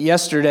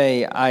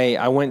Yesterday,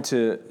 I went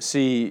to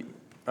see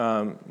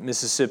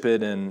Mrs.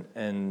 Sippett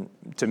and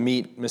to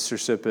meet Mr.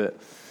 Sippett,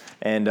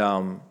 and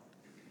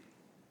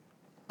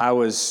I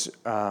was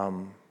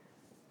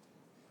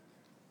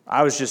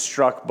just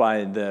struck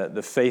by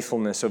the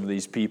faithfulness of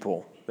these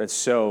people. That's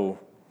so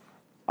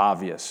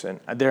obvious, and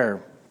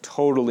they're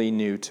totally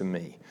new to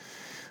me.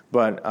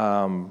 But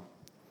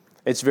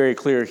it's very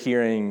clear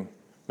hearing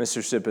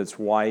Mr. Sippett's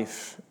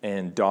wife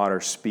and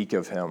daughter speak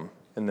of him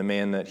and the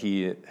man that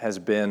he has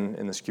been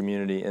in this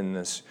community, in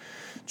this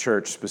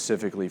church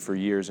specifically for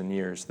years and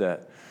years,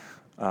 that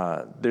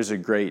there's a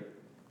great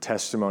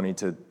testimony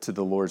to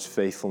the Lord's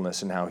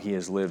faithfulness and how he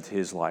has lived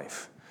his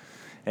life.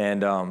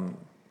 And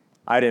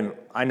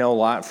I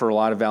know for a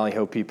lot of Valley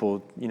Hope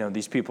people,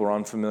 these people are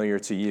unfamiliar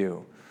to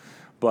you,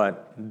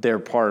 but they're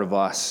part of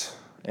us.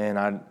 And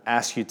I'd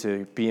ask you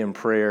to be in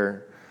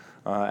prayer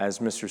as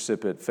Mr.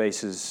 Sippett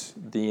faces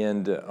the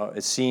end,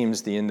 it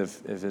seems the end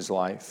of his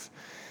life.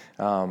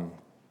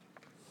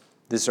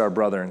 This is our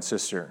brother and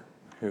sister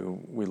who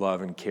we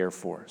love and care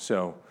for.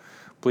 So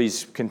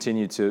please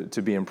continue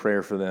to be in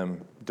prayer for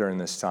them during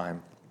this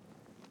time.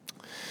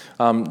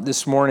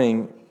 This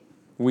morning,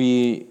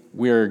 we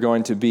are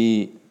going to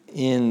be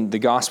in the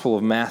Gospel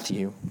of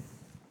Matthew,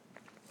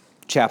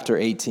 chapter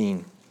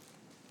 18.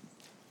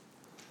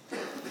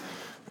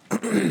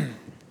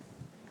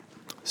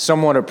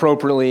 Somewhat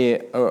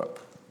appropriately,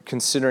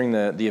 considering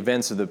the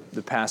events of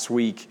the past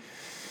week,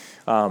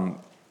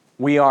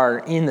 we are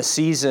in the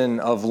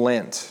season of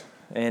Lent.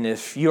 And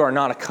if you are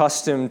not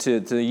accustomed to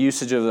the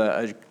usage of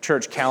a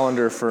church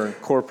calendar for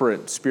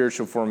corporate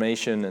spiritual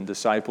formation and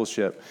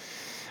discipleship,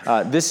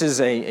 this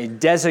is a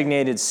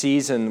designated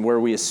season where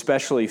we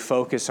especially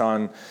focus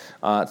on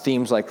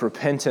themes like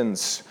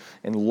repentance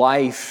and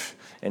life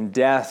and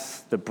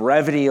death, the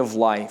brevity of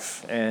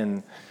life,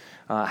 and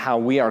how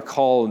we are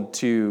called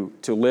to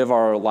live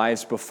our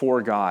lives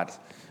before God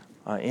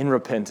in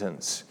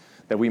repentance,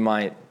 that we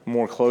might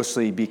more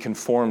closely be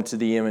conformed to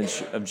the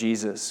image of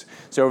Jesus.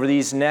 So over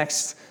these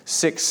next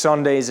 6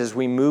 Sundays, as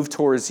we move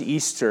towards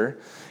Easter,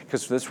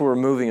 because that's where we're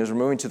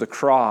moving to the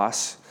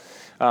cross,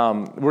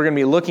 we're going to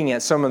be looking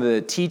at some of the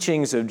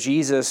teachings of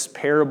Jesus,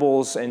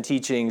 parables and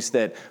teachings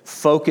that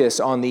focus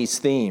on these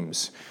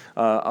themes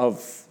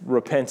of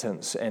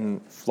repentance and,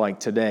 like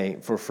today,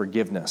 for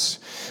forgiveness.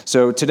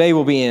 So today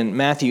we'll be in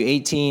Matthew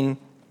 18,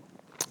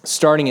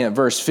 starting at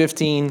verse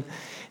 15,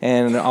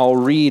 and I'll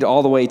read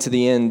all the way to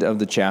the end of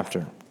the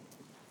chapter.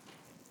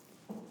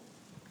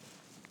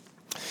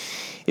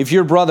 If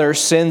your brother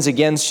sins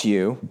against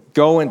you,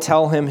 go and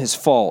tell him his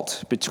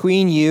fault,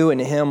 between you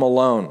and him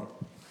alone.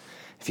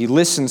 If he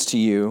listens to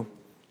you,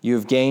 you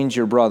have gained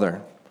your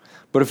brother.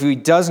 But if he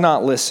does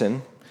not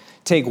listen,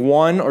 take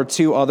 1 or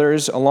 2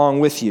 others along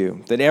with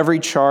you, that every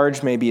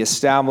charge may be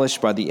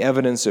established by the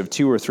evidence of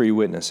 2 or 3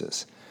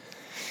 witnesses.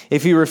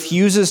 If he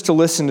refuses to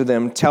listen to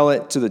them, tell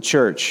it to the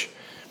church.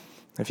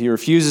 If he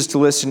refuses to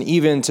listen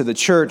even to the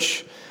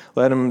church,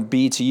 let him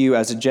be to you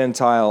as a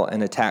Gentile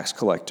and a tax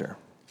collector.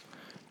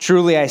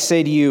 Truly I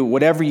say to you,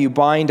 whatever you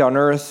bind on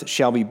earth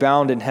shall be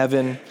bound in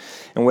heaven,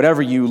 and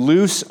whatever you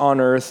loose on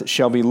earth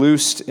shall be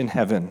loosed in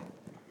heaven.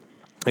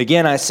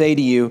 Again, I say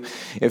to you,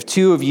 if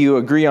 2 of you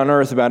agree on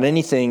earth about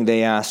anything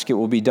they ask, it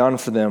will be done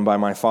for them by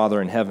my Father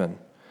in heaven.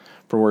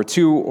 For where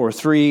 2 or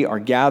 3 are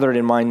gathered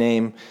in my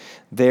name,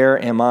 there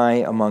am I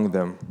among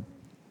them.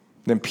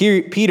 Then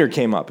Peter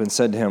came up and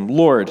said to him,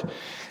 Lord,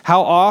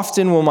 how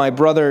often will my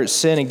brother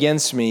sin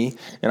against me,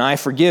 and I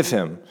forgive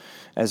him?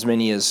 As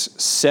many as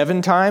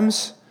 7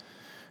 times?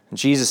 And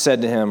Jesus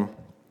said to him,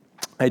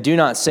 I do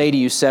not say to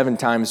you 7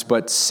 times,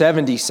 but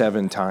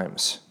 77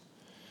 times.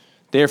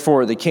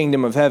 Therefore, the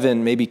kingdom of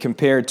heaven may be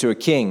compared to a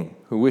king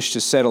who wished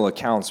to settle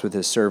accounts with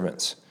his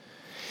servants.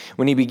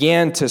 When he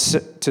began to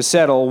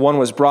settle, one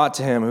was brought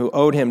to him who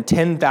owed him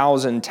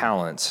 10,000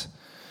 talents.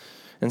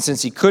 And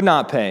since he could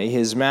not pay,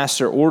 his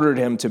master ordered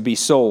him to be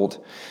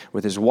sold,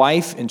 with his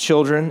wife and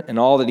children and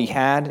all that he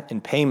had,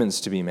 and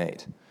payments to be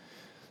made.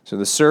 So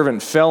the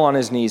servant fell on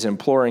his knees,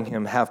 imploring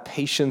him, have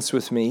patience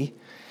with me,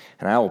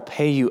 and I will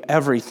pay you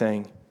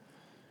everything.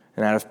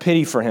 And out of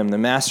pity for him, the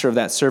master of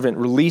that servant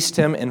released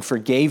him and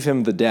forgave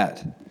him the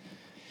debt.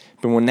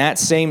 But when that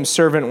same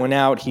servant went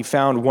out, he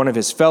found one of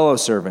his fellow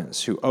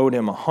servants who owed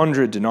him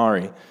 100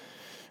 denarii.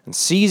 And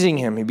seizing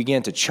him, he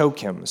began to choke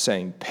him,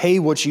 saying, pay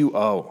what you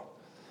owe.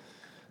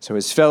 So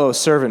his fellow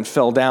servant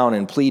fell down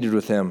and pleaded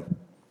with him,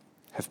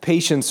 have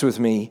patience with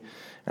me,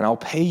 and I'll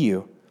pay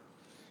you.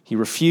 He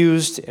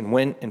refused and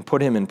went and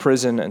put him in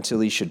prison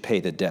until he should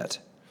pay the debt.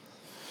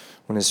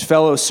 When his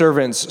fellow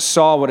servants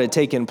saw what had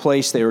taken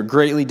place, they were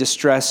greatly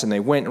distressed, and they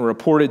went and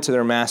reported to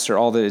their master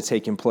all that had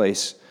taken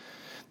place.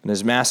 And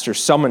his master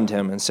summoned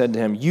him and said to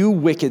him, you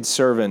wicked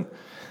servant,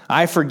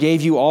 I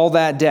forgave you all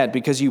that debt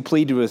because you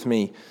pleaded with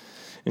me.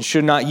 And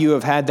should not you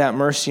have had that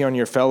mercy on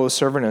your fellow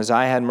servant as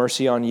I had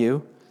mercy on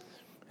you?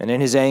 And in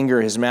his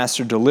anger, his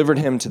master delivered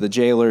him to the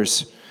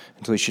jailers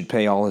until he should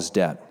pay all his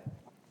debt.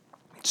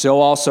 So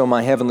also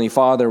my heavenly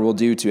Father will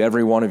do to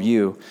every one of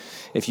you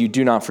if you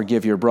do not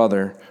forgive your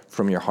brother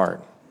from your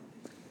heart.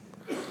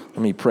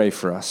 Let me pray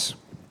for us.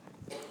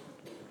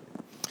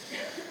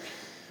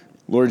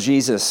 Lord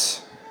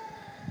Jesus,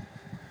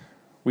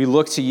 we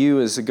look to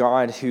you as a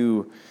God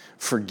who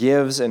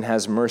forgives and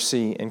has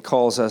mercy and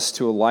calls us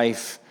to a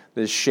life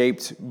that is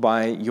shaped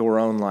by your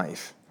own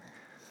life.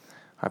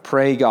 I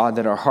pray, God,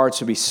 that our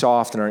hearts would be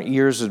soft and our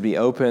ears would be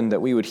open,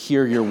 that we would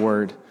hear your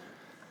word.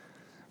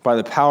 By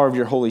the power of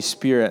your Holy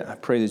Spirit, I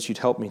pray that you'd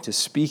help me to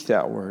speak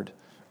that word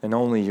and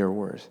only your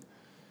word.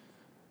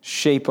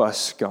 Shape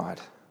us,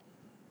 God,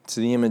 to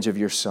the image of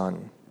your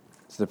Son,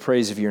 to the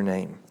praise of your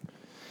name.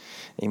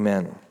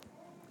 Amen.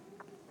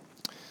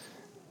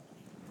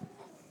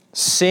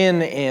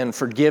 Sin and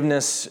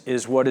forgiveness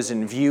is what is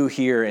in view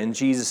here in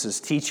Jesus'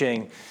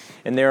 teaching.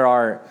 And there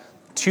are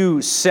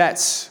two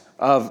sets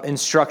of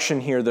instruction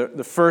here.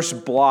 The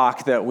first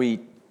block that we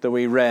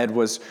read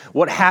was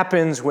what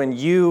happens when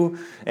you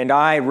and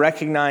I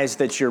recognize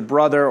that your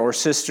brother or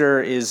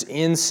sister is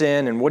in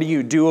sin, and what do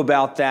you do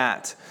about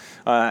that?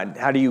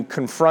 How do you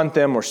confront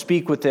them or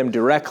speak with them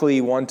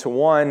directly,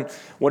 one-to-one?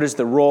 What is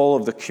the role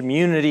of the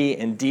community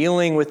in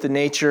dealing with the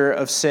nature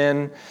of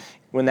sin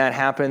when that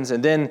happens?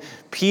 And then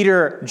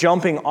Peter,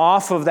 jumping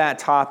off of that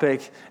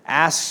topic,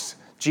 asks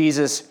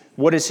Jesus,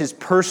 what is his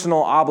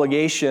personal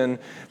obligation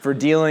for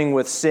dealing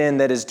with sin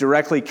that is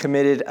directly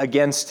committed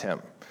against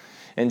him?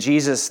 And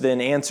Jesus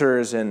then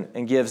answers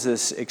and gives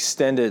this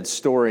extended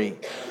story.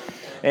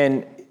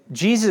 And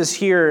Jesus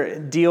here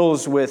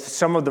deals with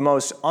some of the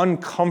most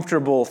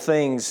uncomfortable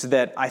things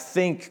that I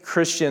think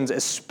Christians,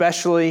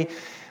 especially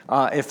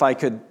if I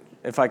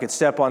could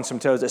step on some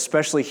toes,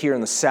 especially here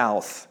in the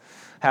South,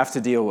 have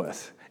to deal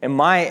with. In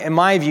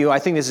my view, I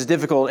think this is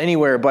difficult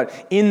anywhere,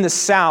 but in the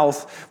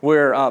South,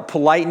 where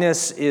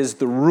politeness is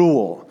the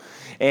rule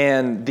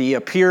and the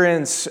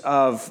appearance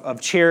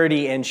of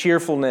charity and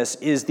cheerfulness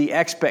is the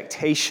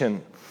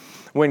expectation,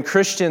 when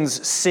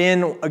Christians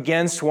sin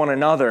against one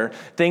another,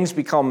 things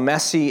become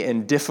messy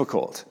and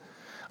difficult.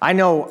 I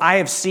know I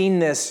have seen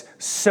this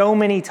so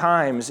many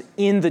times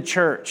in the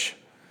church,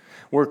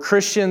 where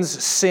Christians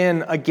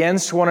sin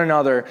against one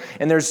another,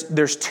 and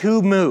there's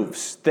two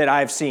moves that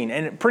I've seen,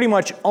 and pretty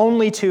much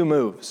only two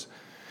moves.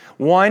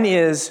 One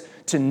is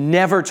to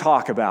never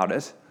talk about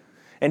it,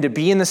 and to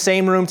be in the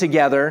same room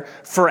together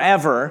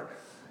forever,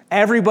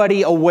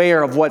 everybody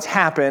aware of what's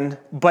happened,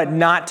 but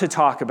not to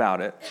talk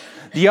about it.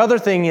 The other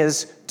thing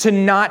is to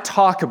not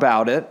talk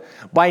about it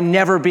by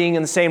never being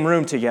in the same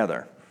room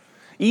together.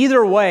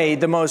 Either way,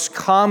 the most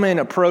common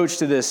approach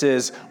to this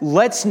is,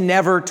 let's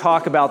never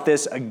talk about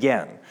this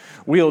again.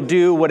 We'll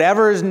do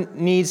whatever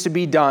needs to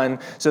be done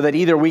so that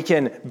either we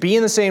can be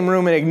in the same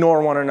room and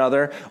ignore one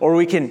another, or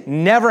we can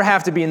never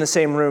have to be in the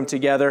same room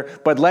together,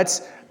 but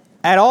let's,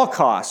 at all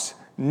costs,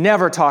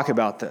 never talk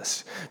about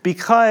this.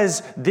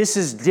 Because this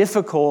is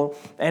difficult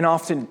and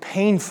often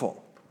painful.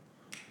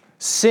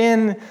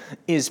 Sin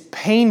is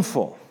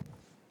painful.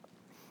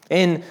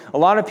 And a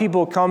lot of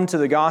people come to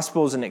the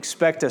Gospels and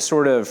expect a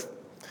sort of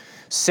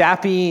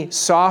sappy,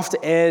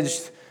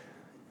 soft-edged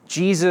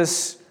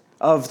Jesus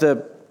of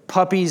the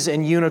puppies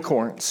and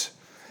unicorns.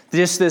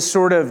 Just this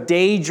sort of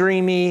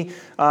daydreamy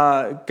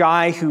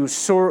guy who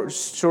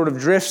sort of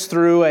drifts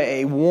through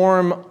a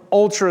warm,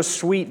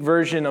 ultra-sweet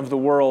version of the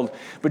world.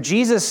 But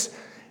Jesus,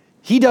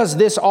 he does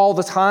this all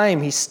the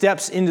time. He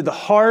steps into the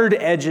hard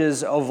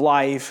edges of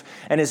life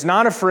and is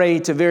not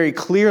afraid to very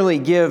clearly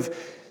give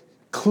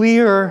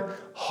clear,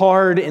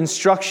 hard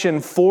instruction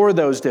for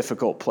those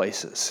difficult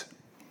places.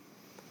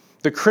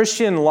 The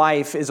Christian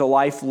life is a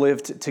life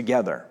lived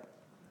together.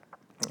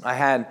 I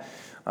had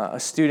a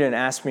student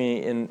asked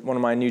me in one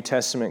of my New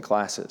Testament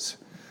classes,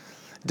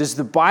 does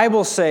the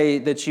Bible say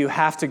that you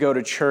have to go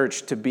to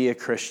church to be a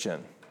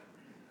Christian?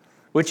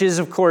 Which is,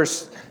 of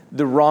course,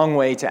 the wrong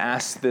way to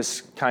ask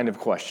this kind of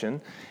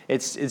question.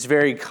 It's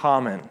very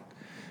common.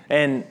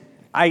 And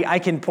I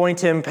can point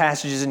to him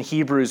passages in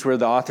Hebrews where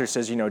the author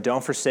says,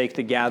 don't forsake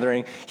the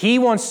gathering. He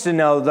wants to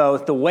know, though,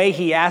 the way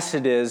he asked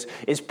it is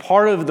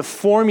part of the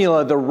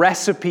formula, the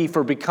recipe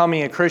for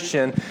becoming a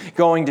Christian,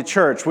 going to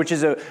church, which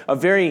is a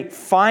very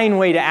fine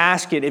way to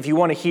ask it if you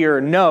want to hear,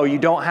 no, you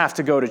don't have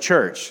to go to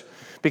church.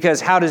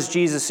 Because how does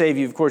Jesus save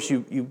you? Of course,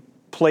 you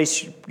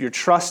place your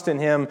trust in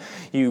him,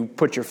 you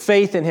put your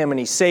faith in him, and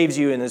he saves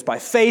you, and it's by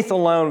faith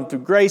alone,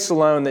 through grace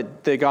alone,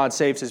 that God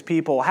saves his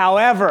people.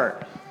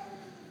 However,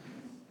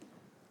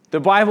 the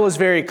Bible is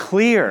very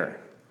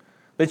clear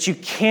that you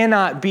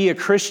cannot be a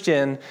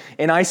Christian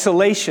in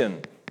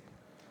isolation.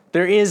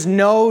 There is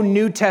no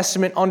New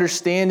Testament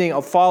understanding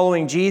of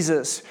following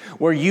Jesus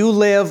where you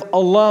live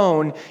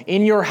alone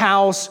in your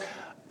house,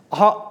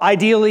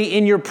 ideally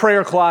in your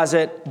prayer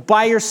closet,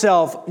 by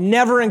yourself,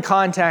 never in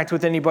contact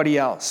with anybody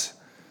else.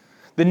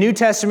 The New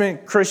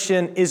Testament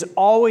Christian is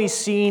always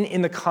seen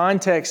in the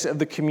context of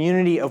the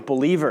community of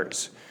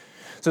believers.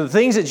 So the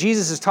things that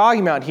Jesus is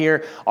talking about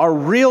here are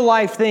real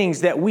life things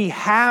that we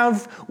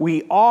have,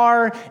 we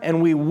are, and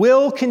we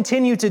will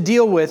continue to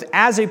deal with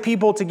as a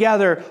people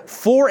together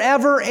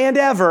forever and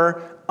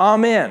ever.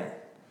 Amen.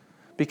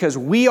 Because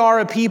we are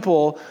a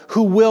people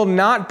who will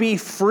not be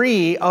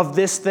free of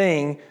this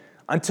thing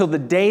until the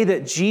day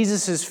that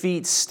Jesus'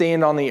 feet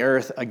stand on the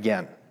earth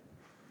again.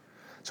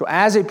 So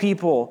as a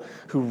people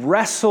who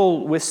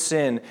wrestle with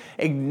sin,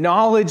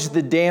 acknowledge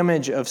the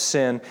damage of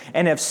sin,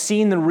 and have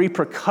seen the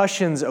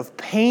repercussions of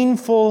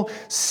painful,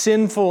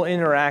 sinful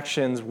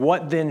interactions,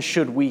 what then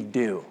should we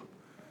do?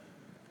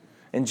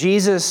 And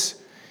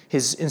Jesus,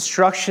 his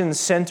instruction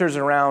centers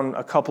around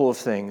a couple of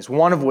things,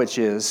 one of which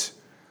is,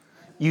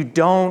 you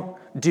don't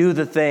do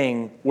the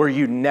thing where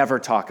you never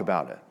talk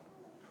about it.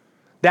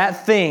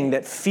 That thing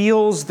that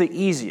feels the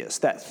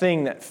easiest, that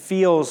thing that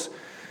feels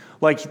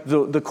like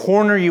the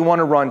corner you want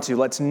to run to.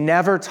 Let's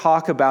never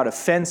talk about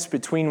offense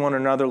between one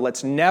another.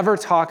 Let's never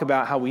talk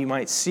about how we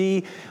might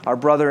see our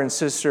brother and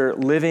sister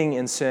living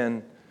in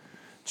sin.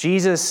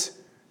 Jesus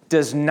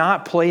does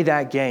not play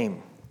that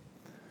game.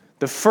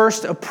 The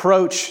first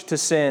approach to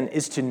sin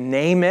is to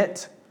name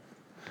it,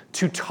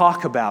 to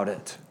talk about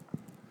it.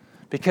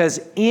 Because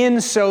in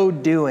so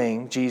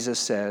doing, Jesus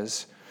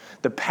says,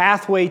 the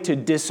pathway to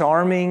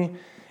disarming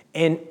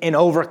and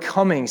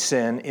overcoming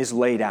sin is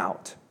laid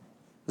out.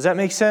 Does that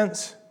make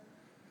sense?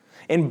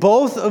 In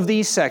both of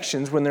these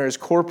sections, when there is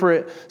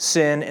corporate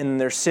sin and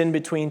there's sin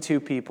between two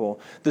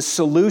people, the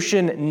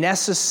solution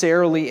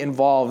necessarily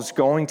involves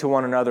going to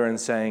one another and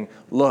saying,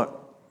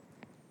 look,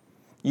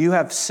 you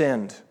have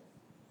sinned.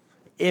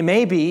 It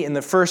may be, in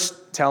the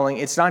first telling,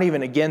 it's not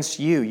even against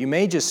you. You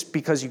may just,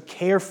 because you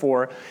care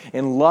for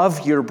and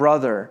love your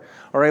brother,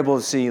 are able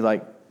to see,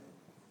 like,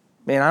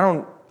 man, I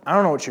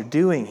don't know what you're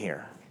doing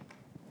here.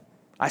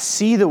 I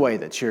see the way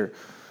that you're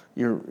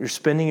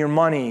spending your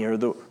money, or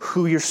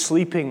who you're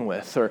sleeping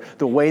with, or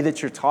the way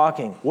that you're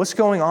talking. What's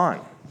going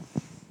on?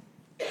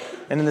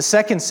 And in the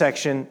second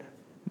section,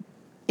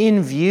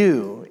 in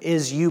view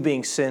is you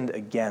being sinned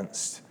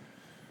against.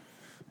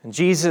 And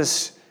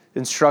Jesus'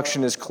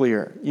 instruction is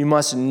clear. You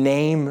must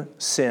name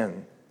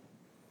sin.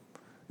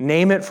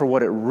 Name it for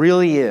what it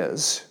really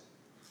is,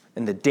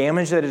 and the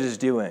damage that it is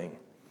doing,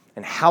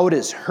 and how it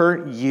has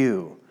hurt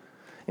you,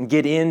 and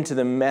get into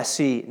the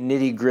messy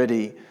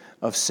nitty-gritty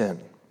of sin.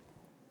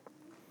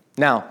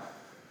 Now,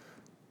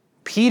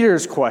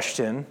 Peter's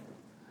question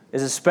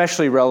is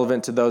especially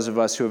relevant to those of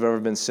us who have ever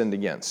been sinned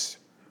against.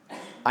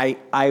 I'm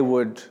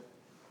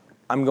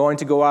going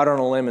to go out on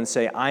a limb and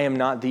say I am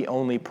not the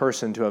only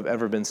person to have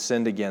ever been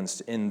sinned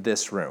against in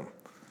this room.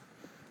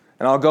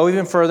 And I'll go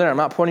even further. I'm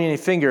not pointing any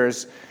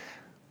fingers,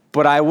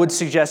 but I would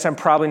suggest I'm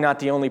probably not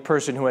the only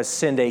person who has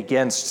sinned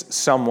against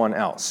someone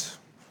else.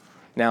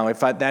 Now, if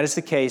that is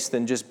the case,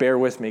 then just bear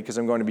with me, because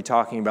I'm going to be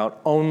talking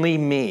about only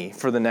me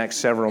for the next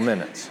several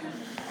minutes.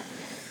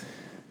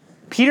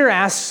 Peter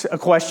asks a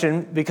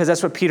question because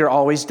that's what Peter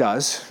always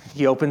does.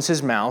 He opens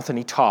his mouth and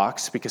he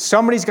talks because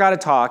somebody's got to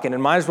talk, and it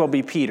might as well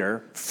be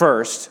Peter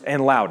first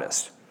and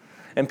loudest.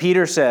 And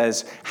Peter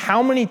says,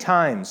 how many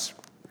times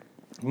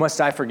must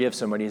I forgive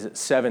somebody? Is it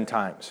 7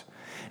 times?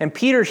 And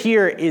Peter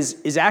here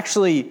is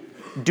actually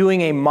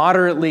doing a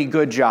moderately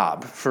good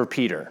job for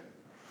Peter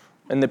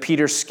in the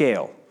Peter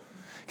scale.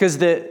 Because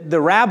the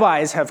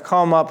rabbis have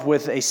come up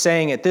with a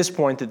saying at this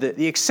point that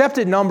the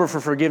accepted number for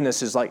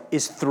forgiveness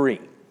is 3.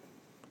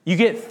 You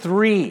get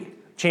 3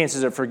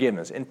 chances of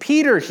forgiveness. And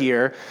Peter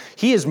here,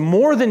 he is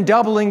more than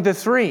doubling the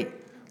 3.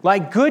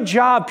 Like, good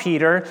job,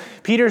 Peter.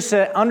 Peter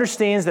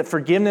understands that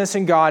forgiveness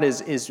in God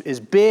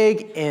is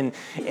big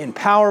and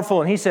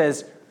powerful. And he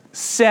says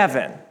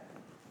 7. And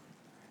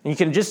you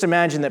can just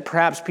imagine that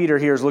perhaps Peter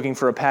here is looking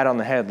for a pat on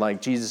the head.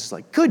 Like, Jesus is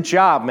like, good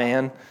job,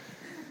 man.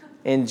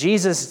 And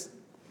Jesus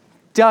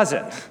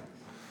doesn't.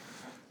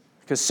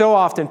 Because so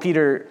often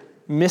Peter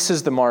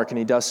misses the mark, and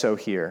he does so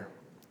here.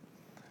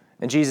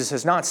 And Jesus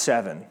says, not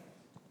 7,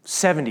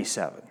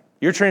 77.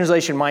 Your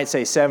translation might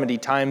say 70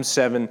 times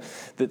 7.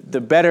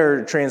 The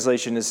better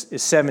translation is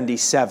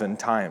 77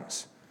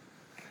 times.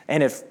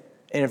 And if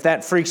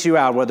that freaks you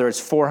out, whether it's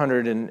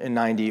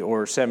 490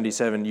 or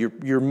 77,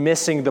 you're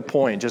missing the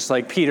point, just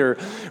like Peter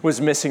was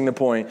missing the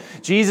point.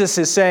 Jesus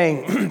is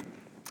saying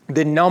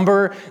the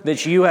number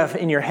that you have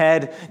in your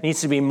head needs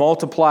to be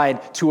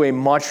multiplied to a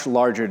much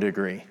larger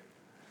degree.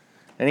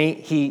 And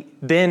he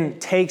then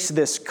takes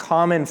this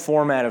common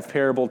format of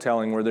parable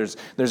telling where there's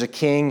a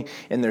king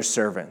and there's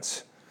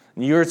servants.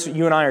 And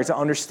you and I are to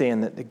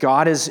understand that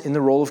God is in the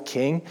role of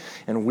king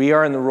and we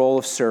are in the role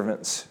of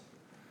servants.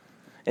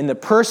 And the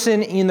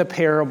person in the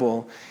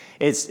parable,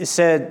 it's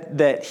said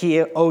that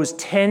he owes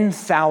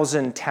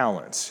 10,000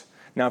 talents.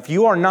 Now, if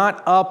you are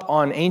not up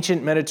on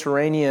ancient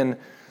Mediterranean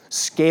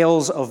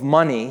scales of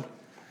money,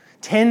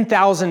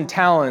 10,000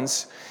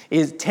 talents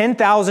is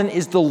 10,000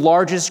 is the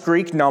largest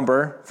Greek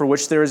number for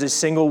which there is a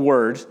single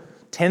word,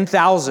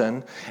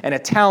 10,000, and a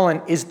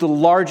talent is the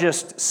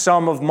largest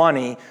sum of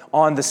money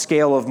on the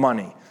scale of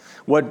money.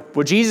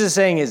 What Jesus is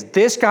saying is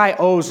this guy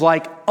owes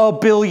like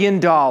 $1 billion.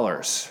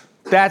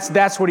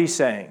 That's what he's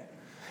saying.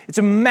 It's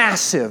a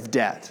massive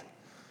debt.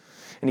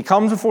 And he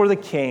comes before the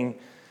king,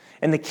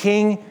 and the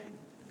king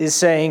is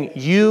saying,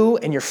 you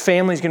and your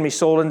family is going to be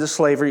sold into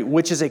slavery,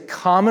 which is a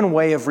common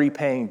way of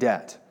repaying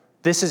debt.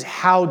 This is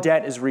how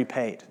debt is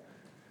repaid.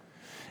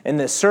 And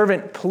the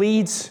servant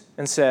pleads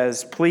and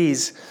says,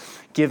 please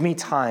give me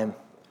time.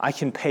 I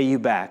can pay you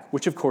back,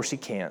 which of course he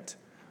can't,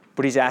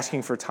 but he's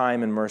asking for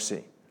time and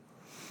mercy.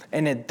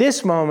 And at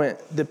this moment,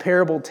 the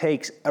parable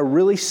takes a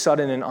really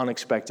sudden and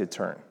unexpected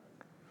turn.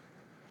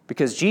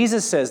 Because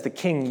Jesus says, the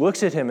king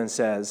looks at him and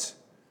says,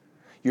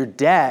 your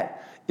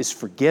debt is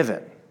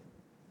forgiven.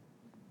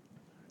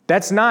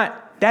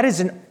 That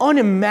is an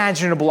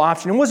unimaginable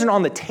option. It wasn't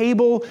on the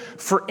table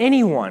for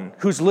anyone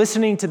who's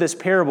listening to this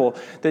parable.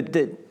 That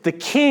the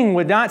king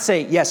would not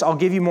say, yes, I'll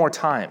give you more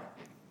time.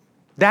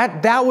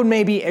 That would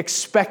maybe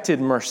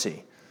expected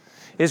mercy,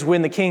 is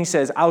when the king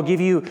says, I'll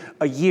give you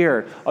a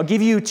year, I'll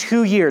give you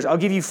 2 years, I'll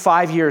give you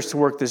 5 years to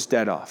work this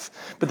debt off.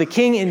 But the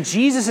king in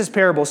Jesus'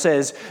 parable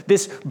says,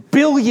 this $1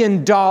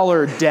 billion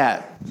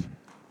debt,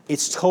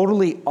 it's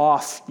totally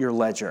off your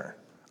ledger.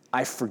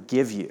 I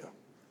forgive you.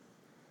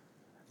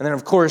 And then,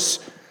 of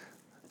course,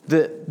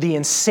 the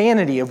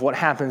insanity of what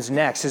happens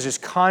next is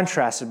just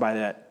contrasted by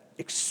that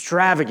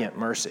extravagant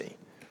mercy.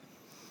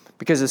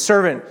 Because the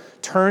servant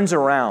turns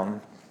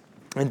around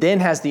and then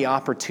has the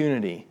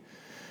opportunity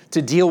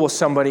to deal with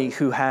somebody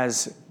who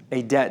has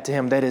a debt to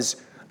him that is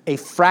a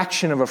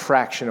fraction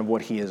of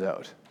what he is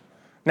owed.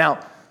 Now,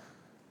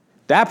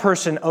 that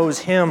person owes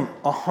him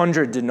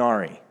 100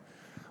 denarii,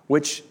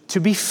 which,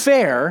 to be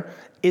fair,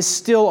 is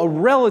still a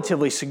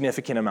relatively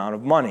significant amount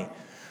of money.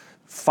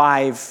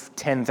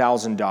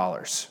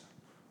 $10,000.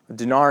 A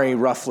denarii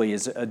roughly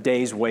is a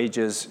day's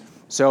wages.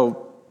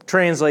 So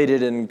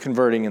translated and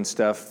converting and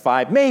stuff,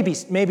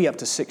 maybe up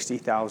to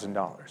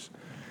 $60,000.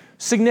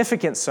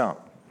 Significant sum.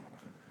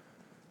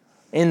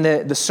 And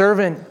the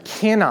servant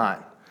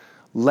cannot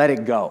let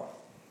it go.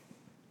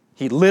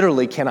 He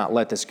literally cannot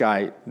let this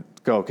guy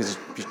go because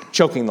he's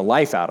choking the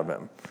life out of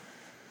him.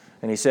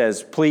 And he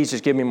says, please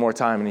just give me more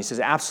time. And he says,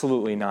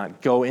 absolutely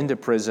not. Go into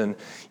prison.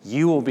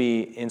 You will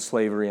be in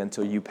slavery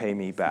until you pay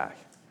me back.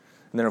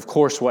 And then, of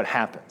course, what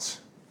happens?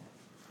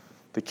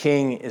 The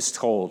king is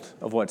told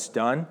of what's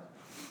done.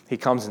 He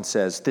comes and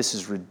says, this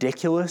is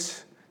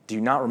ridiculous. Do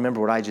you not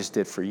remember what I just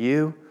did for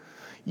you?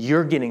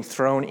 You're getting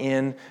thrown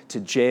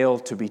into jail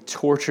to be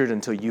tortured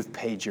until you've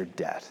paid your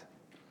debt.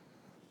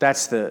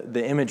 That's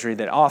the imagery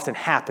that often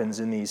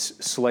happens in these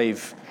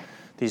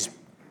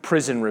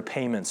prison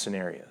repayment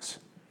scenarios.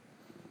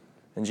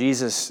 And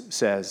Jesus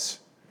says,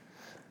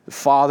 the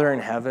Father in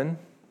heaven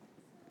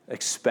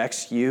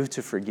expects you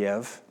to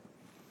forgive,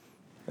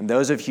 and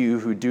those of you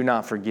who do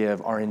not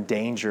forgive are in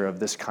danger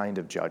of this kind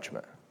of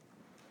judgment.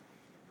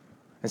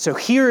 And so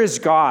here is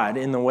God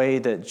in the way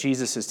that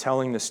Jesus is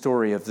telling the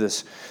story of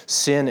this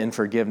sin and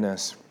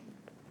forgiveness.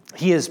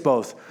 He is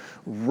both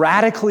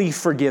radically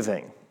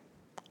forgiving,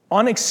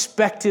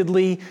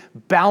 unexpectedly,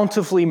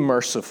 bountifully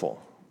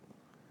merciful,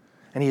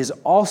 and he is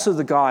also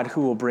the God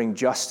who will bring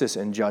justice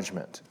and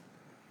judgment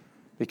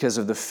because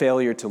of the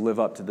failure to live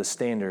up to the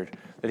standard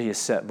that he has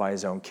set by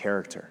his own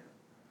character.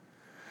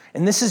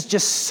 And this is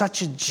just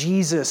such a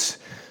Jesus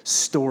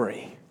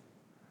story.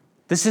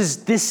 This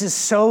is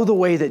so the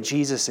way that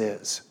Jesus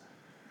is.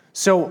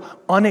 So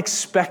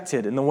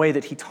unexpected in the way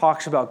that he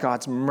talks about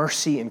God's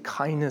mercy and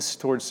kindness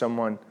towards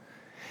someone,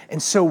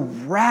 and so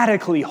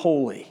radically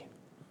holy.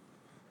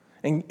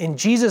 And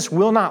Jesus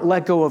will not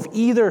let go of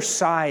either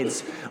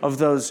sides of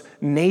those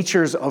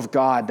natures of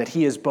God, that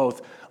he is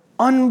both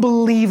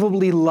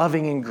unbelievably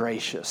loving and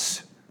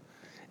gracious,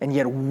 and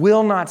yet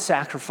will not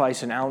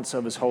sacrifice an ounce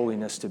of his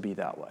holiness to be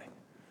that way.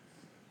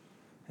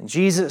 And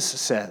Jesus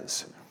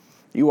says,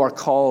 you are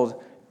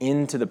called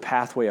into the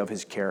pathway of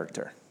his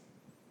character.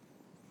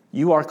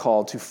 You are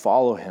called to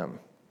follow him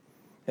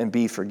and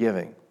be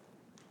forgiving.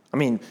 I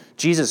mean,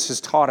 Jesus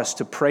has taught us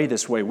to pray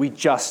this way. We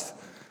just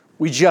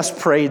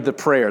prayed the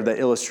prayer that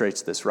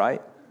illustrates this,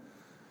 right?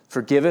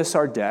 Forgive us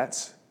our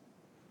debts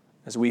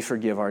as we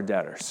forgive our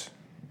debtors.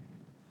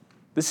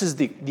 This is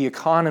the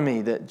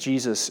economy that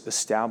Jesus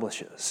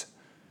establishes.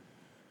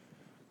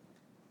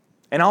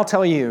 And I'll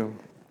tell you,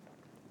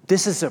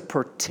 this is a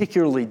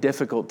particularly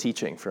difficult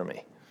teaching for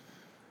me.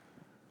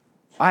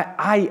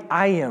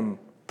 I am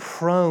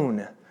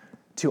prone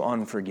to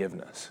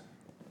unforgiveness.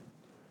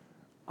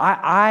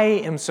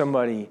 I am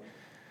somebody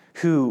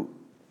who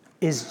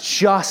is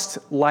just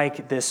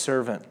like this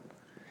servant.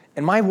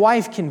 And my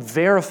wife can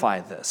verify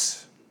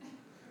this.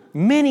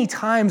 Many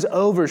times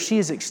over, she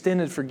has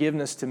extended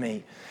forgiveness to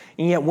me.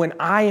 And yet when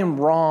I am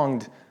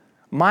wronged,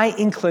 my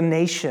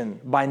inclination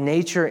by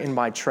nature and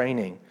by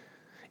training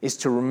is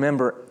to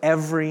remember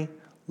every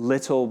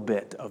little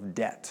bit of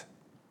debt,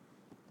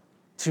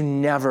 to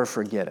never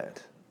forget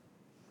it.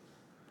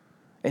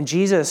 And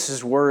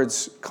Jesus'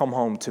 words come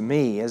home to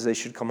me, as they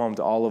should come home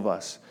to all of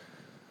us.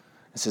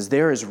 It says,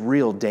 there is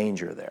real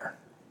danger there.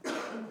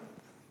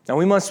 Now,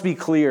 we must be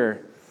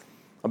clear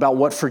about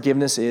what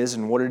forgiveness is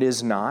and what it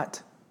is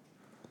not.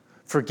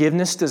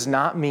 Forgiveness does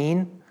not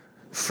mean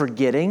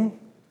forgetting.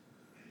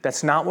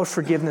 That's not what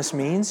forgiveness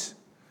means.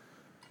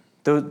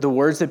 The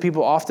words that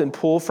people often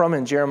pull from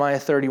in Jeremiah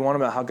 31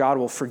 about how God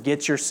will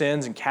forget your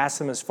sins and cast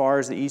them as far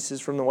as the east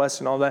is from the west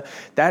and all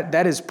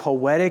that is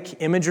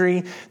poetic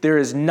imagery. There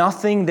is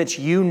nothing that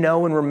you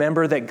know and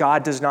remember that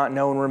God does not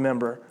know and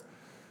remember.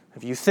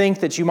 if you think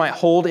that you might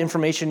hold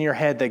information in your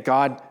head that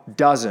God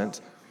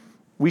doesn't,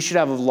 we should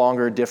have a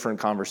longer, different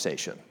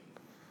conversation.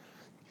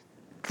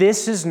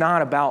 This is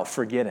not about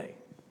forgetting.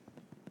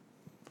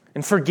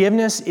 And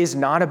forgiveness is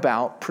not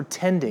about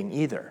pretending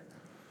either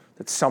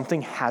that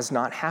something has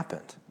not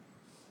happened.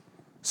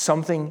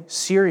 Something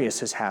serious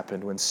has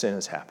happened when sin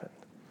has happened.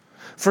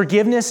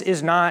 Forgiveness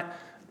is not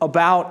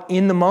about,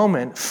 in the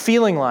moment,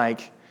 feeling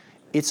like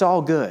it's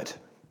all good.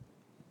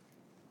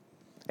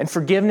 And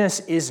forgiveness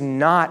is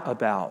not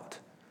about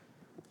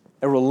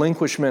a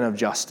relinquishment of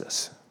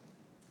justice.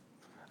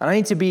 And I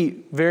need to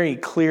be very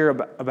clear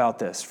about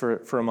this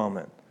for a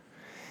moment.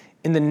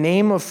 In the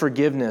name of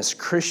forgiveness,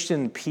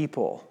 Christian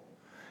people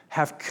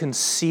have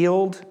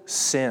concealed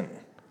sin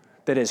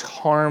that has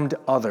harmed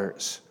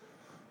others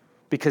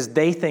because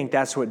they think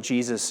that's what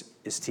Jesus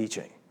is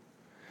teaching.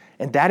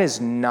 And that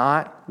is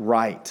not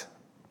right.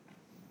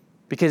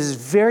 Because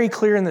it's very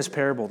clear in this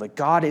parable that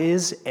God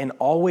is and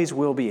always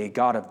will be a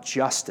God of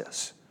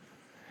justice.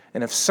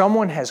 And if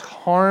someone has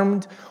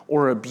harmed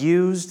or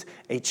abused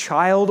a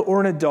child or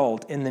an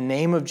adult in the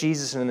name of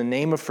Jesus and in the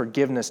name of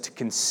forgiveness to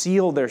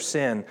conceal their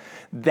sin,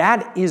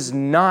 that is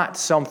not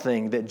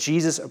something that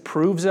Jesus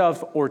approves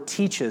of or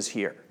teaches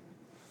here.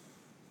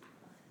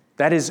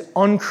 That is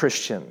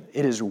unchristian.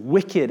 It is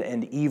wicked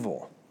and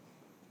evil.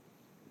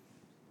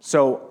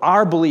 So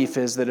our belief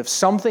is that if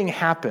something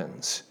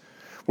happens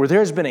where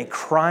there's been a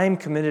crime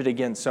committed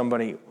against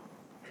somebody,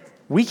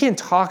 we can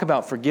talk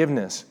about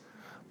forgiveness,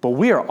 but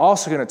we are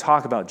also going to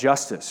talk about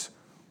justice.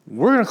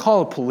 We're going to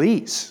call the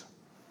police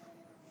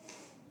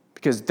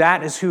because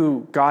that is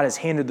who God has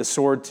handed the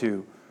sword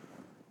to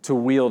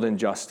wield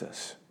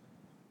injustice.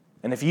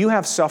 And if you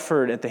have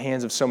suffered at the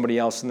hands of somebody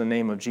else in the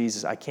name of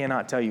Jesus, I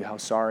cannot tell you how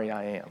sorry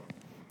I am.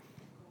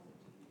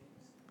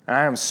 And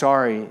I am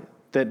sorry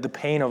that the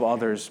pain of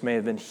others may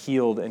have been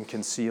healed and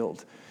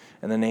concealed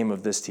in the name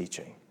of this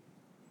teaching.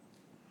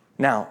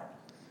 Now,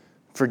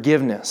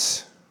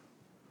 forgiveness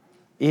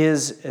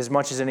is, as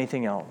much as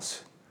anything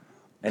else,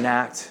 an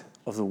act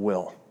of the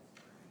will.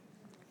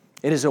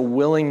 It is a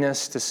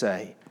willingness to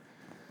say,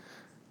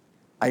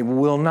 I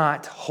will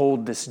not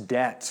hold this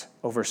debt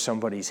over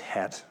somebody's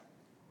head.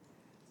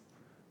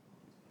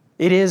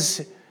 It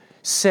is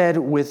said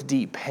with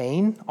deep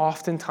pain,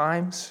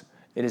 oftentimes.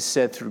 It is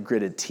said through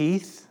gritted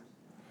teeth.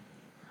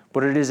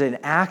 But it is an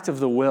act of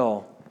the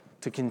will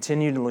to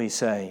continually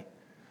say,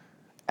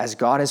 as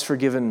God has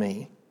forgiven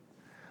me,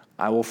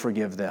 I will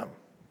forgive them.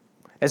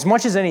 As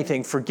much as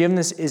anything,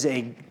 forgiveness is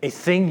a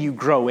thing you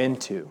grow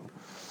into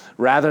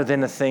rather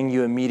than a thing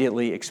you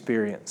immediately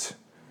experience.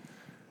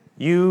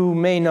 You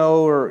may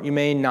know or you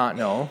may not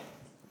know,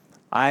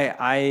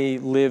 I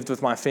lived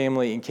with my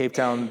family in Cape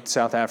Town,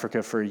 South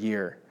Africa for a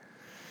year.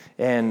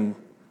 And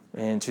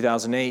in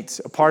 2008,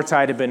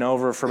 apartheid had been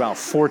over for about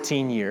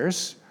 14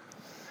 years.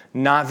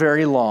 Not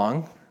very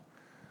long.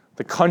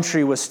 The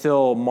country was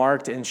still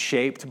marked and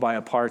shaped by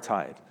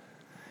apartheid.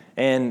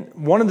 And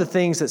one of the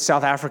things that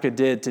South Africa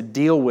did to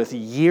deal with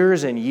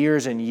years and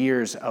years and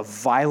years of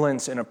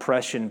violence and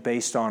oppression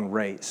based on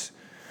race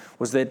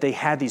was that they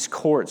had these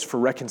courts for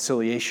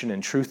reconciliation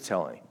and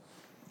truth-telling.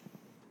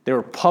 They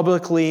were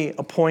publicly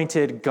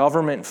appointed,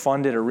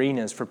 government-funded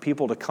arenas for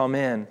people to come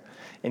in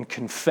and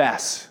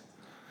confess,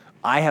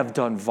 I have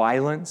done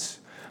violence,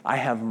 I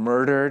have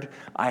murdered,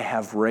 I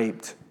have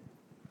raped.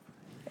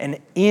 And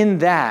in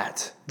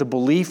that, the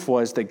belief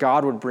was that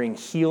God would bring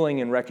healing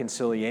and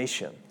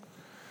reconciliation.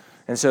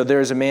 And so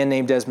there's a man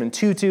named Desmond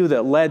Tutu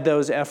that led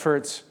those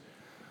efforts.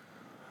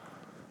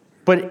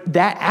 But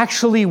that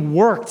actually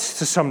worked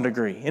to some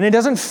degree. And it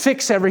doesn't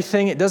fix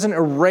everything. It doesn't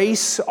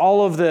erase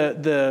all of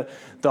the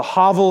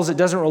hovels. It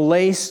doesn't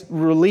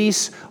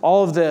release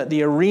all of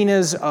the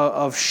arenas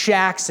of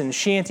shacks and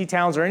shanty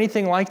towns or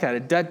anything like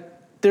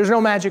that. There's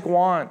no magic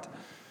wand.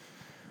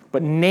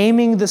 But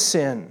naming the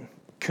sin,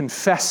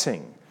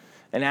 confessing,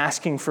 and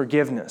asking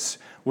forgiveness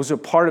was a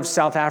part of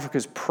South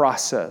Africa's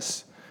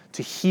process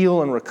to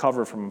heal and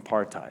recover from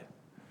apartheid.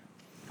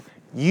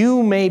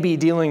 You may be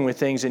dealing with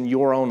things in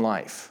your own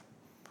life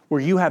where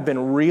you have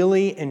been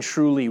really and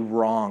truly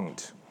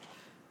wronged.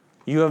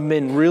 You have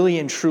been really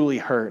and truly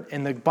hurt.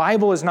 And the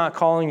Bible is not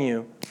calling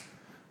you,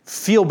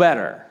 feel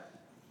better.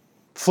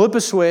 Flip a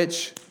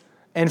switch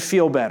and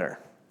feel better.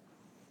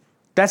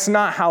 That's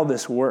not how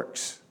this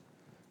works.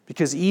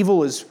 Because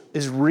evil is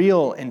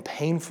real and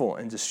painful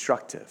and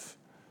destructive.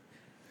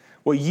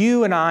 What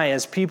you and I,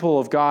 as people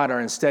of God,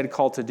 are instead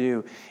called to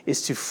do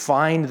is to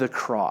find the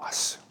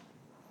cross.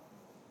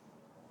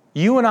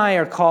 You and I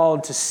are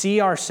called to see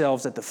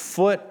ourselves at the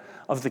foot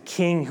of the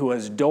King who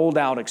has doled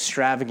out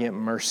extravagant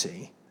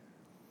mercy.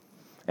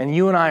 And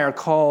you and I are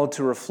called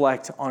to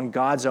reflect on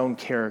God's own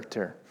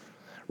character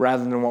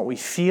rather than what we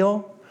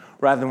feel,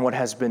 rather than what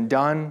has been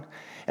done,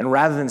 and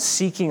rather than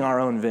seeking our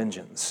own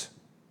vengeance.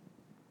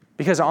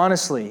 Because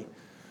honestly,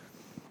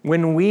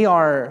 when we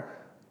are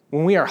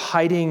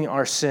hiding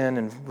our sin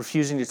and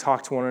refusing to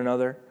talk to one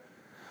another,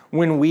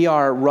 when we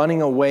are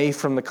running away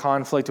from the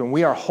conflict,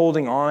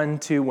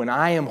 when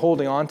I am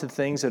holding on to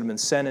things that have been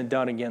said and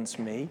done against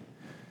me,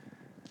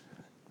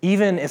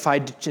 Even if I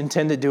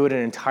intend to do it in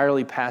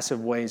entirely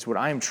passive ways, what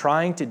I am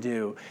trying to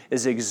do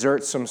is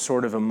exert some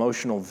sort of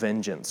emotional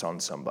vengeance on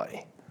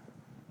somebody.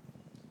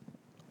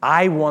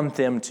 I want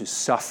them to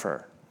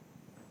suffer.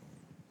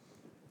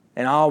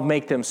 And I'll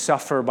make them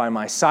suffer by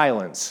my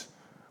silence,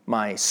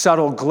 my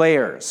subtle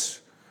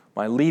glares,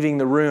 my leaving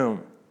the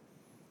room.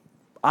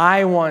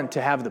 I want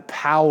to have the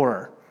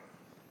power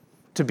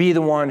to be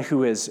the one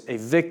who is a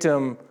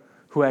victim,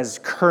 who has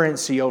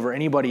currency over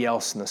anybody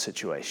else in the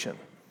situation.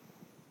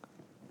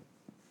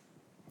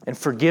 And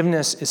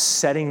forgiveness is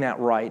setting that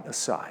right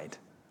aside,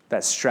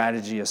 that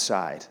strategy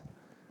aside,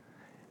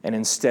 and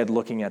instead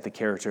looking at the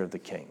character of the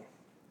King.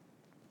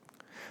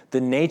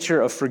 The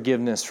nature of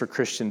forgiveness for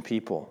Christian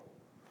people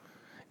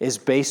is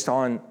based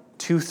on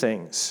two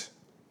things.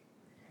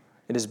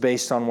 It is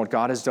based on what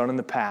God has done in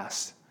the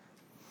past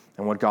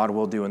and what God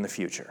will do in the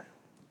future.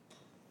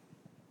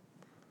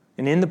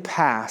 And in the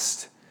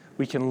past,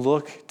 we can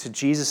look to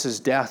Jesus'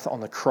 death on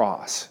the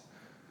cross,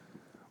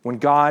 when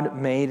God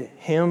made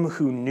him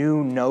who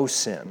knew no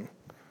sin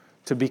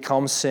to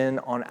become sin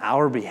on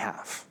our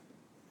behalf,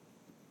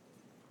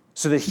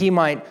 so that he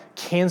might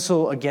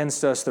cancel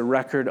against us the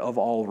record of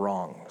all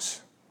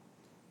wrongs,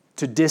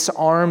 to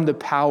disarm the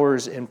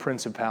powers and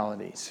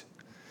principalities.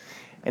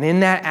 And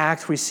in that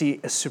act, we see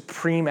a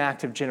supreme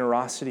act of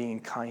generosity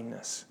and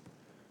kindness.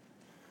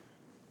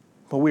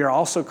 But we are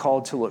also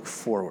called to look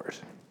forward.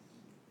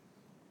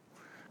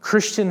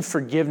 Christian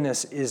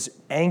forgiveness is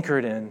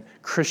anchored in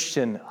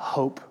Christian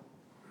hope.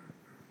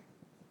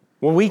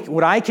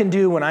 What I can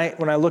do when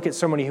I look at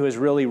somebody who has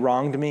really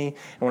wronged me,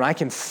 and when I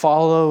can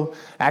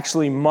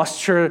actually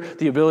muster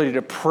the ability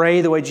to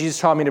pray the way Jesus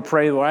taught me to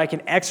pray, where I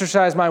can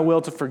exercise my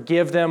will to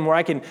forgive them, where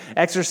I can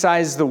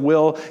exercise the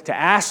will to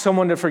ask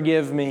someone to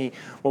forgive me,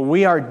 what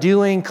we are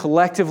doing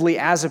collectively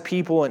as a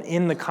people and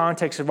in the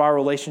context of our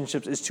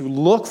relationships is to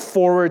look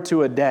forward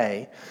to a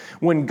day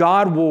when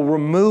God will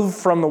remove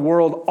from the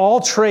world all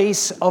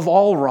trace of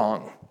all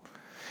wrong.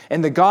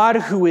 And the God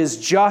who is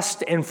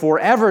just and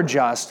forever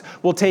just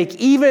will take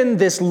even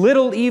this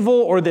little evil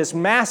or this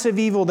massive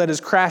evil that has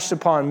crashed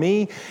upon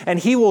me, and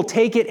he will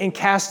take it and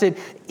cast it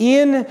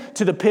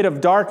into the pit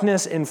of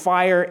darkness and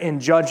fire and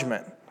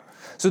judgment.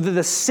 So that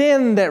the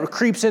sin that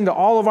creeps into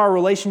all of our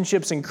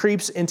relationships and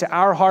creeps into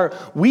our heart,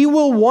 we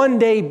will one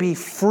day be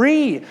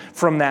free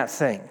from that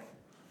thing.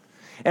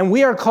 And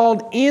we are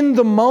called in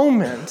the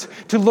moment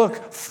to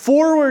look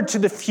forward to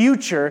the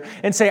future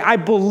and say, I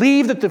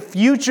believe that the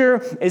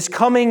future is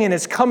coming and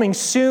it's coming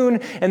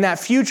soon. And that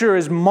future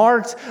is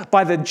marked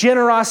by the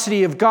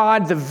generosity of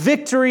God, the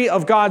victory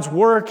of God's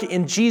work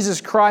in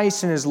Jesus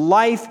Christ and his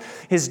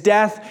life, his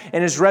death,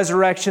 and his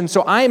resurrection.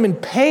 So I am in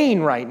pain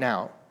right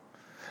now.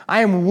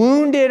 I am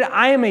wounded.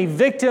 I am a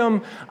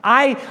victim.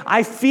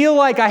 I feel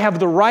like I have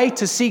the right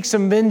to seek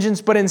some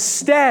vengeance, but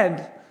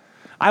instead,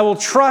 I will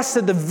trust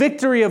that the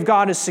victory of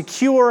God is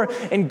secure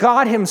and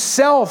God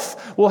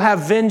himself will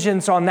have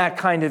vengeance on that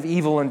kind of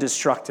evil and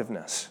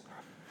destructiveness.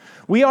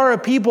 We are a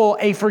people,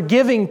 a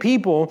forgiving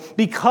people,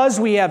 because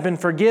we have been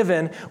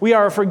forgiven. We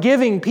are a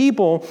forgiving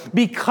people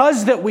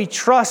because that we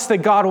trust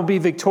that God will be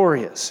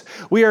victorious.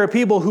 We are a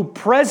people who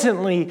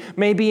presently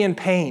may be in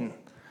pain,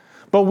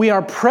 but we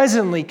are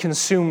presently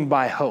consumed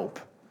by hope.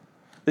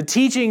 The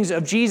teachings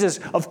of Jesus,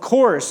 of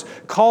course,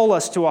 call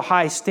us to a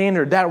high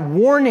standard. That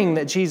warning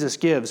that Jesus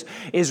gives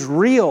is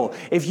real.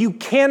 If you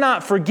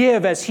cannot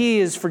forgive as he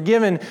is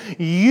forgiven,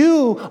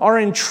 you are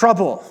in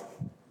trouble.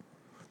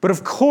 But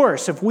of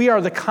course, if we are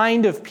the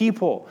kind of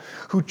people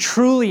who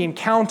truly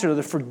encounter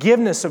the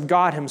forgiveness of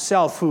God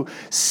himself, who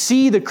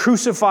see the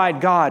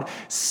crucified God,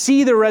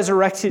 see the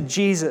resurrected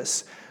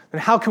Jesus, then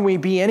how can we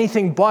be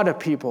anything but a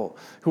people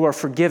who are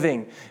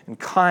forgiving and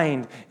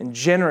kind and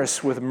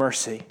generous with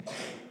mercy?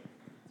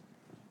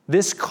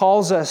 This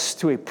calls us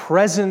to a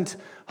present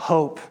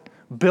hope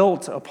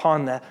built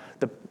upon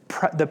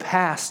the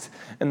past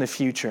and the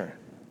future.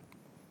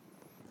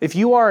 If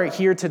you are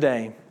here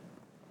today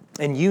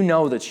and you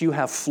know that you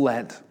have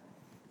fled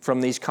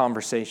from these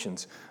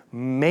conversations,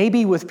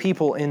 maybe with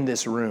people in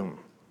this room,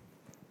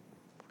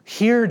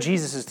 hear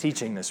Jesus'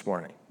 teaching this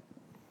morning.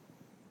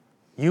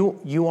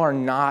 You are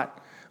not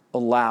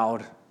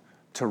allowed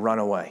to run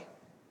away.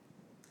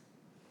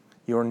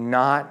 You're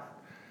not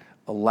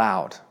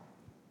allowed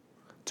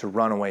to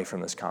run away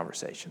from this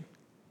conversation.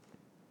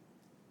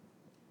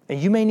 And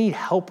you may need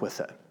help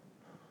with it.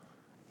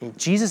 And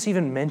Jesus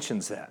even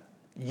mentions that.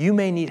 You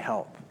may need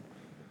help.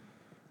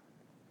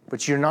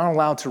 But you're not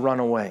allowed to run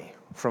away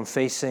from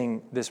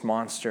facing this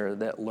monster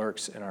that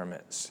lurks in our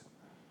midst.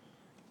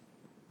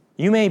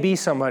 You may be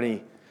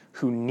somebody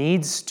who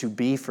needs to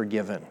be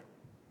forgiven.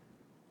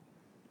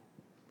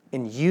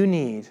 And you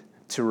need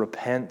to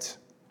repent.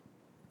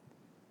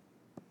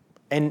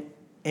 And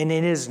it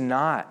is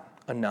not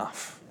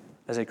enough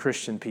as a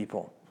Christian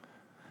people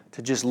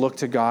to just look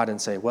to God and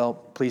say, well,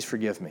 please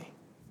forgive me.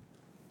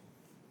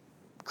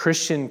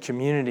 Christian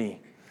community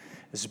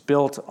is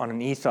built on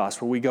an ethos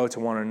where we go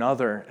to one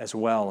another as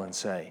well and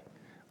say,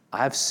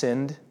 I've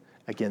sinned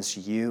against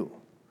you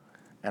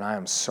and I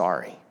am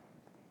sorry.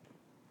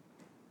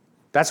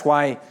 That's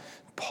why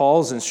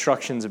Paul's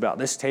instructions about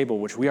this table,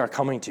 which we are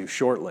coming to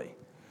shortly,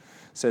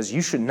 says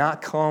you should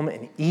not come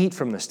and eat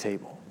from this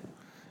table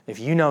if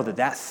you know that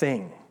that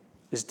thing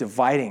is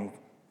dividing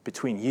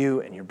between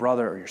you and your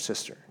brother or your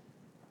sister.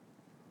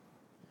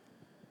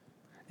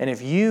 And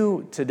if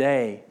you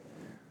today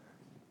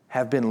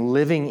have been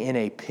living in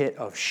a pit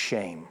of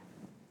shame,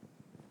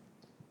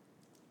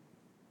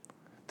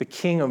 the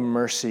King of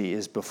mercy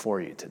is before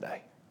you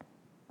today.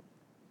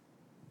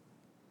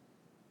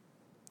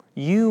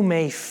 You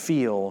may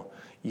feel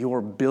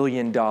your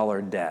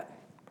billion-dollar debt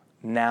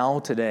now,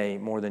 today,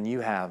 more than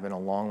you have in a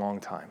long, long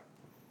time.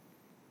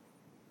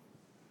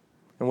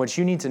 And what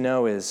you need to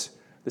know is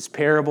this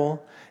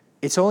parable,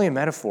 it's only a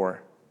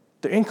metaphor.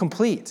 They're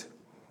incomplete.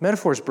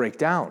 Metaphors break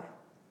down.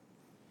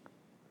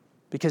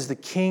 Because the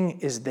King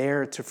is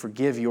there to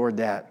forgive your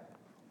debt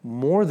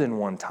more than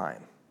one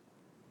time.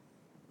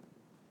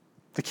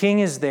 The King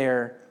is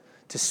there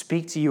to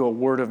speak to you a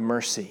word of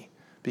mercy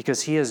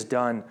because he has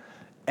done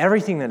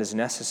everything that is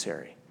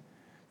necessary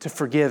to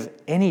forgive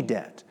any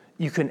debt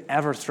you can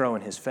ever throw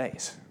in his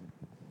face.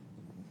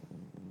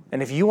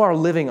 And if you are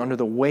living under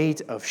the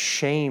weight of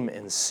shame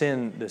and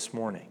sin this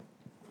morning,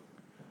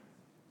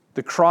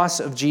 the cross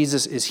of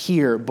Jesus is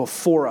here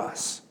before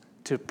us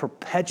to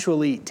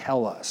perpetually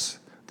tell us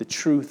the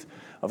truth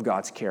of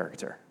God's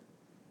character.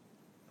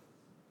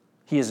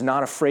 He is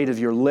not afraid of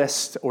your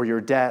list or your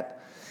debt,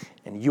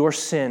 and your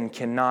sin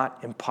cannot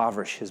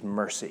impoverish his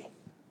mercy.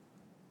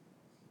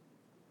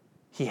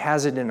 He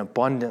has it in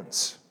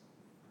abundance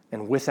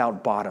and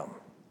without bottom.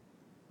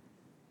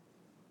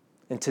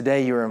 And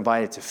today you are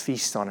invited to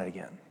feast on it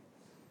again,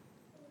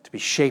 to be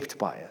shaped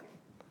by it,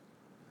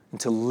 and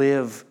to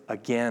live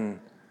again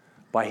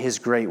by his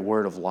great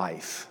word of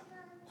life.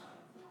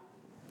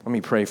 Let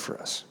me pray for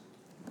us.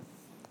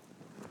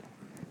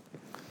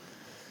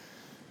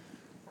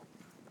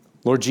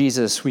 Lord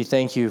Jesus, we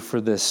thank you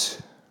for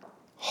this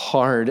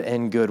hard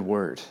and good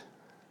word.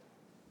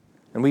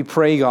 And we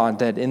pray, God,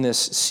 that in this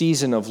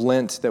season of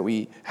Lent that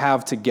we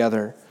have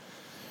together,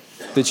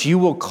 that you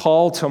will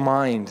call to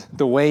mind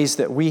the ways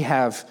that we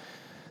have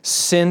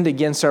sinned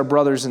against our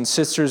brothers and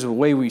sisters, the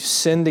way we've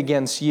sinned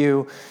against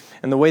you,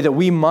 and the way that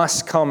we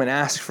must come and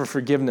ask for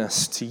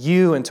forgiveness to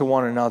you and to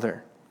one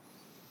another.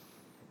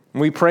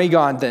 And we pray,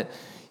 God, that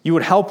you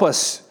would help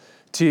us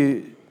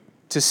to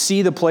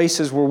see the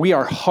places where we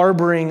are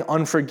harboring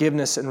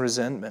unforgiveness and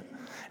resentment,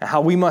 and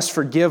how we must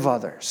forgive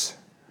others.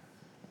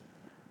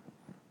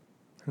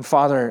 And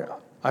Father,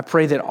 I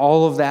pray that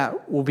all of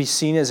that will be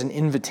seen as an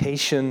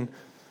invitation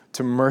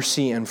to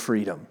mercy and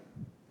freedom.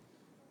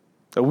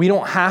 That we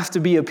don't have to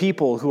be a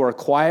people who are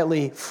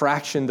quietly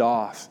fractioned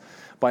off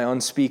by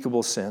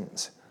unspeakable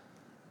sins.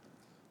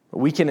 But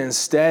we can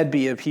instead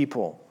be a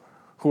people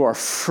who are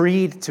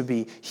freed to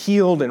be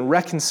healed and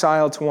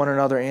reconciled to one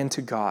another and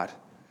to God.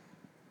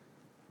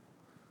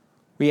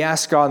 We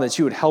ask, God, that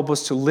you would help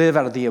us to live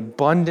out of the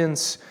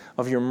abundance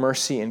of your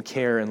mercy and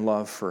care and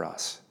love for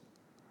us.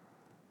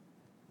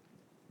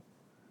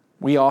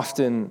 We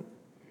often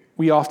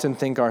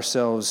think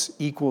ourselves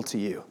equal to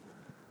you,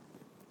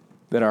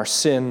 that our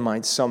sin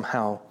might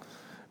somehow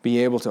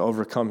be able to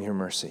overcome your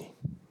mercy.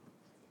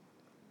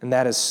 And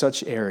that is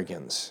such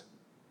arrogance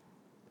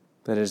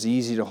that is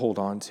easy to hold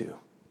on to.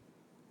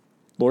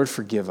 Lord,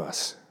 forgive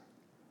us.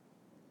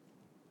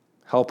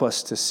 Help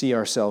us to see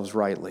ourselves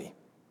rightly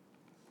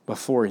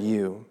before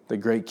you, the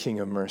great King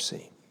of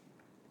mercy.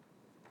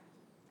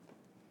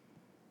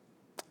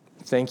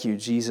 Thank you,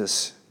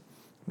 Jesus.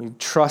 We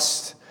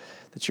trust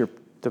that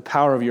the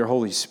power of your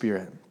Holy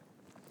Spirit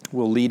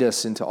will lead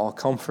us into all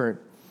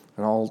comfort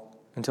and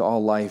into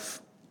all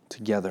life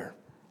together,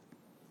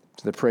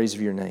 to the praise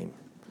of your name.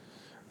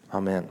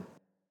 Amen.